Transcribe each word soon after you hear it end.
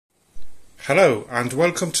Hello and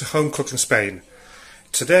welcome to Home Cooking Spain.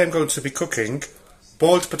 Today I'm going to be cooking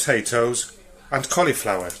boiled potatoes and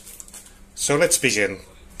cauliflower. So let's begin.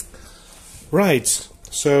 Right,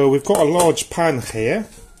 so we've got a large pan here,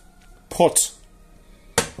 pot,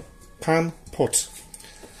 and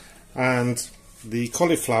the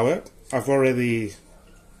cauliflower I've already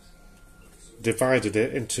divided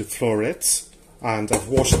it into florets and I've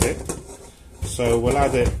washed it. So we'll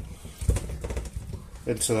add it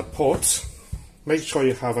into the pot. Make sure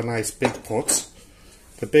you have a nice big pot.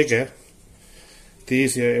 The bigger, the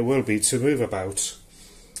easier it will be to move about.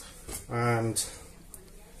 And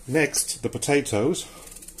next, the potatoes.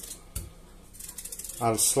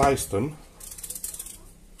 I'll slice them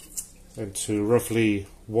into roughly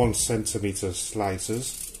 1 centimeter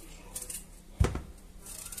slices.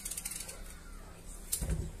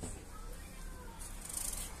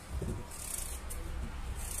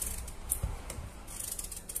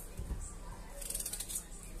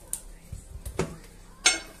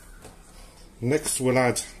 Next we'll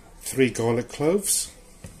add 3 garlic cloves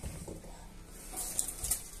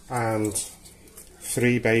and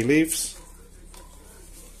 3 bay leaves,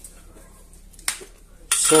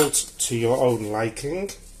 salt to your own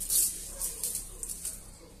liking,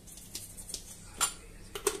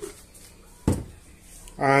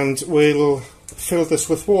 and we'll fill this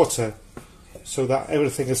with water so that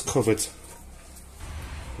everything is covered.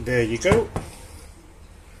 There you go.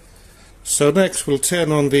 So next we'll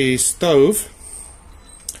turn on the stove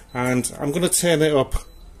and I'm going to turn it up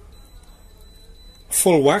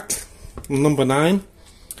full whack, number 9,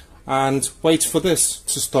 and wait for this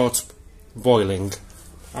to start boiling.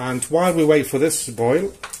 And while we wait for this to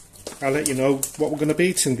boil, I'll let you know what we're going to be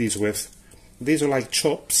eating these with. These are like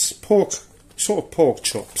chops, sort of pork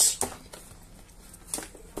chops.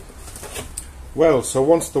 Well, so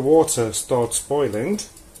once the water starts boiling,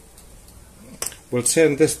 we'll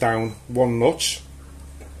turn this down 1 notch,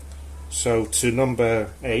 so to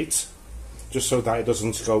number 8, just so that it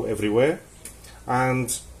doesn't go everywhere,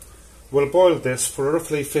 and we'll boil this for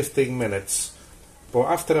roughly 15 minutes, but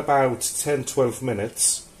after about 10-12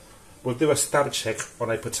 minutes we'll do a stab check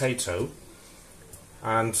on a potato,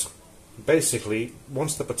 and basically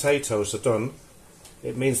once the potatoes are done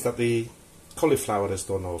it means that the cauliflower is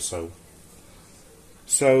done also.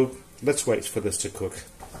 So let's wait for this to cook.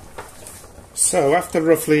 So after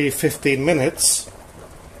roughly 15 minutes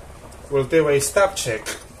we'll do a stab check.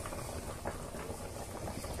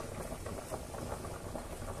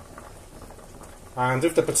 And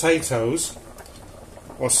if the potatoes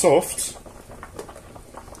are soft,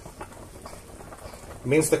 it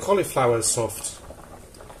means the cauliflower is soft.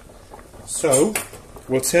 So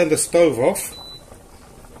we'll turn the stove off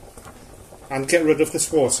and get rid of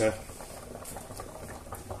this water.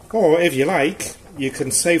 Or if you like, you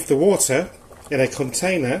can save the water in a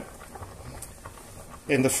container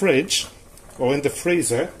in the fridge or in the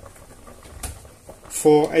freezer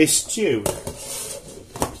for a stew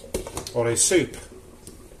or a soup.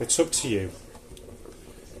 It's up to you.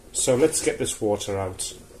 So let's get this water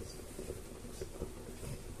out.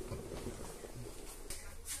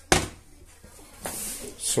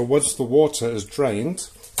 So once the water is drained,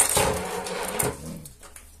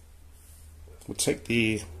 we'll take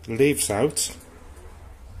the leaves out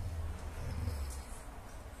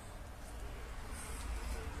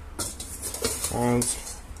and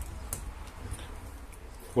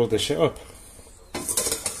we'll dish it up.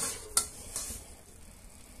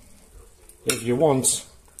 If you want,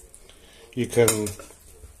 you can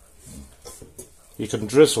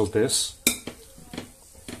drizzle this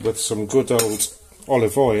with some good old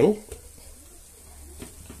olive oil,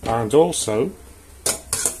 and also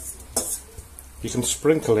you can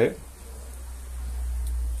sprinkle it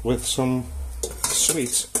with some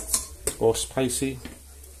sweet or spicy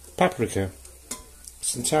paprika.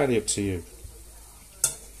 It's entirely up to you.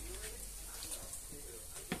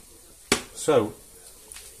 So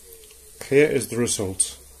here is the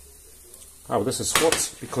result. Oh, this is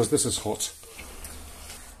hot because this is hot.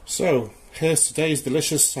 So here's today's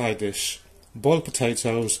delicious side dish, boiled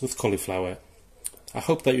potatoes with cauliflower. I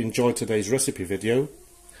hope that you enjoyed today's recipe video.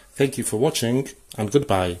 Thank you for watching and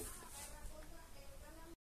goodbye.